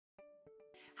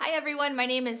Hi everyone, my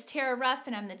name is Tara Ruff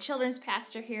and I'm the children's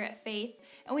pastor here at Faith,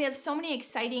 and we have so many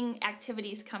exciting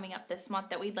activities coming up this month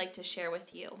that we'd like to share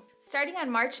with you. Starting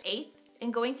on March 8th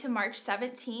and going to March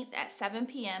 17th at 7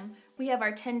 p.m., we have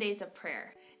our 10 days of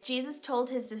prayer. Jesus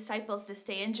told his disciples to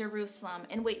stay in Jerusalem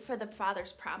and wait for the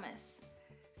Father's promise.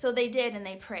 So they did, and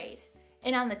they prayed.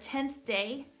 And on the 10th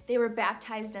day, they were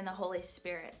baptized in the Holy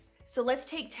Spirit. So let's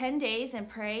take 10 days and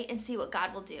pray and see what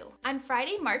God will do. On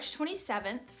Friday, March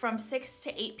 27th from 6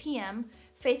 to 8 p.m.,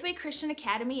 Faithway Christian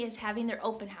Academy is having their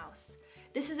open house.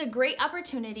 This is a great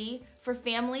opportunity for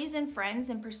families and friends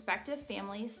and prospective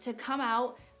families to come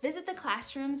out, visit the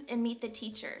classrooms, and meet the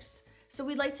teachers. So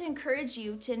we'd like to encourage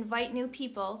you to invite new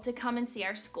people to come and see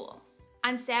our school.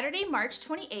 On Saturday, March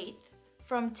 28th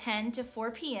from 10 to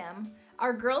 4 p.m.,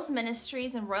 our Girls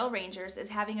Ministries and Royal Rangers is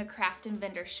having a craft and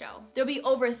vendor show. There'll be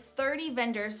over 30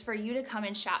 vendors for you to come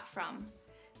and shop from.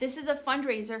 This is a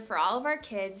fundraiser for all of our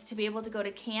kids to be able to go to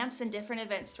camps and different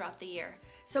events throughout the year.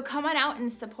 So come on out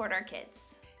and support our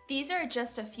kids. These are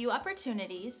just a few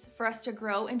opportunities for us to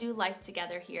grow and do life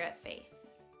together here at Faith.